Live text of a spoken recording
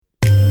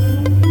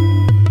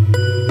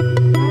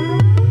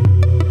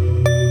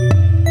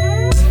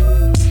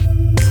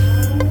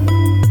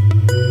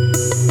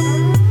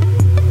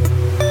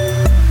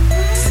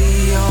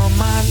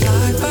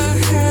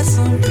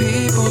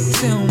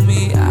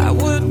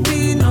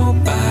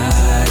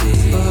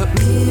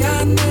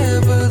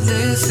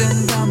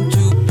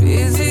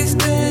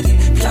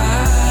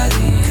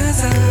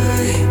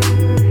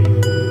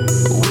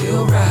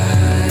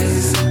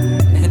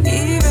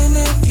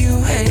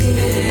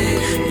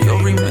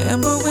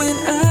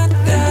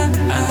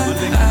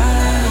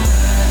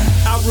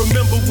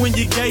when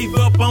you gave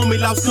up on me,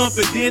 lost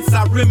confidence.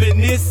 I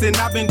reminisce, and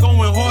I've been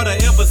going harder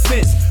ever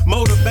since.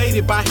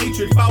 Motivated by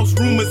hatred, false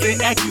rumors,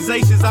 and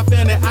accusations. I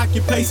found an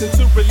occupation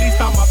to release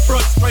all my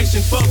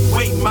frustration. Fuck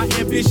waiting, my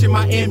ambition,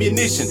 my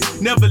ammunition.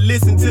 Never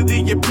listen to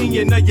the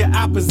opinion of your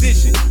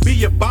opposition.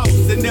 Be a boss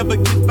and never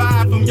get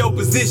fired from your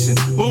position.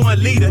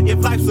 Born leader, if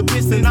life's a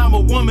bitch, then I'm a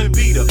woman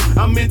beater.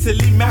 I'm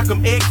mentally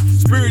Malcolm X,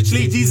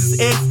 spiritually Jesus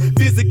X,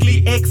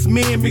 physically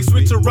X-Men mixed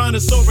with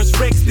Tyrannosaurus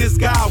Rex. This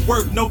God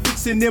work, no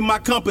fixing in my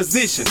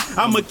composition.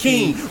 I'm a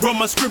king, wrote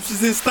my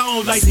scriptures in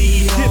stone like the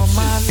Egyptians. All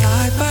my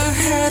life I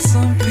had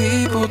some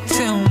people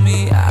tell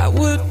me I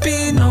would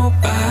be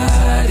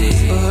nobody,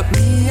 but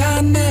me,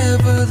 I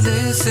never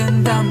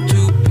listened. I'm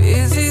too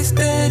busy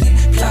steady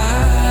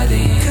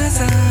plotting, 'cause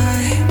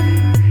I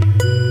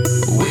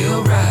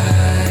will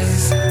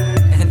rise.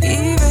 And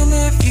even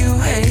if you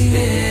hate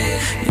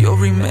it, you'll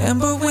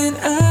remember when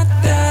I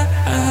die.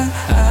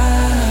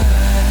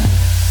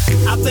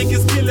 I think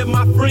it's killing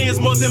my friends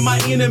more than my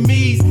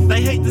enemies.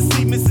 They hate to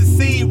see me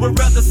succeed, would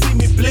rather see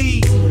me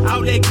bleed.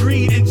 All that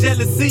greed and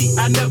jealousy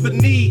I never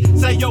need.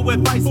 Say your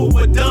advice for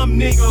a dumb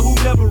nigga who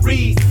never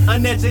reads.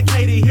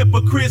 Uneducated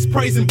hypocrites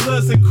praising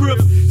Bloods and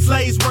Crips.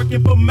 Slaves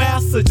working for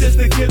massa just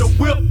to get a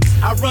whip.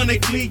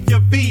 Ironically,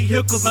 your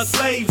vehicle's a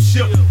slave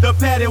ship. The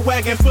paddy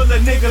wagon full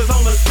of niggas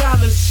on a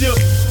scholarship.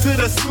 To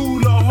the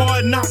school of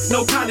hard knocks,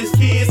 no college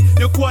kids.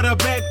 Your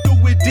quarterback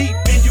threw it deep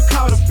and you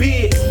caught a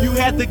bid. You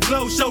had the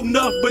glow, show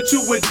enough, but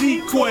you a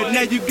decoy.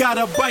 Now you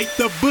gotta bite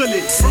the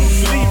bullet.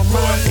 See, all my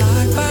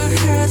life I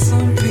had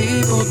some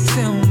people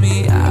tell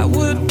me I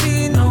would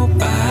be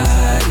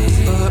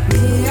nobody, but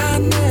me, I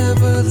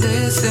never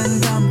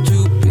listened. I'm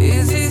too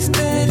busy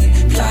steady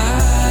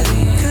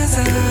plotting, 'cause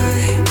I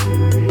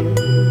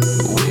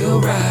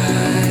will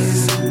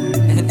rise.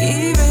 And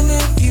even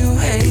if you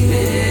hate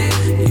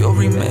it, you'll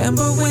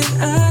remember when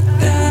I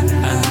die.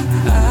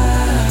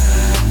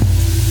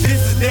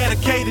 This is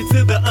dedicated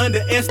to the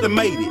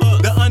underestimated,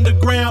 the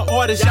underground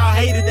artists y'all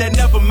hated that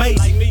never made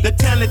it. The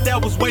talent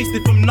that was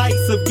wasted from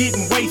nights of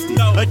getting wasted.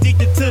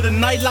 Addicted to the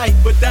nightlife,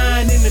 but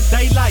dying in the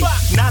daylight.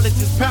 Knowledge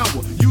is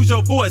power. Use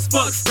your voice,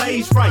 fuck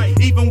stage fright.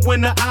 Even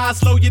when the eyes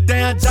slow you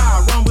down,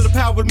 jive. Run with the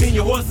power of me and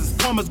your horses.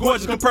 Farmers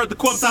gorgeous, compared to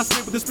corpse. I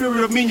spit with the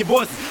spirit of me and your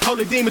voices.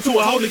 Holy demon to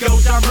a holy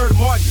ghost, y'all murder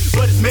Martin.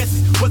 But his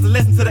message was a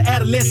lesson to the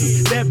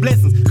adolescents. That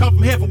blessings come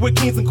from heaven with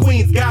kings and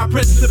queens. God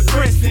present to the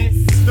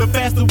crescent. The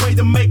faster way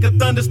to make a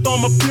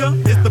thunderstorm appear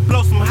is to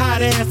blow some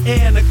hot ass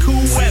air in a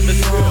cool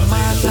atmosphere. All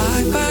my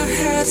life I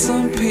had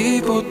some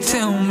people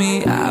tell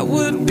me I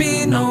would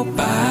be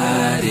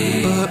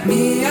nobody, but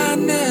me, I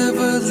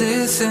never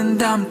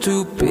listened. I'm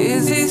too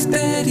busy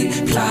steady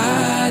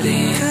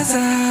plotting, 'cause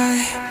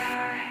I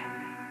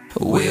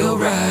will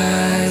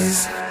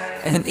rise.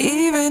 And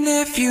even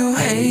if you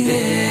hate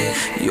it,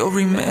 you'll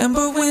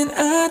remember when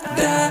I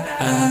die.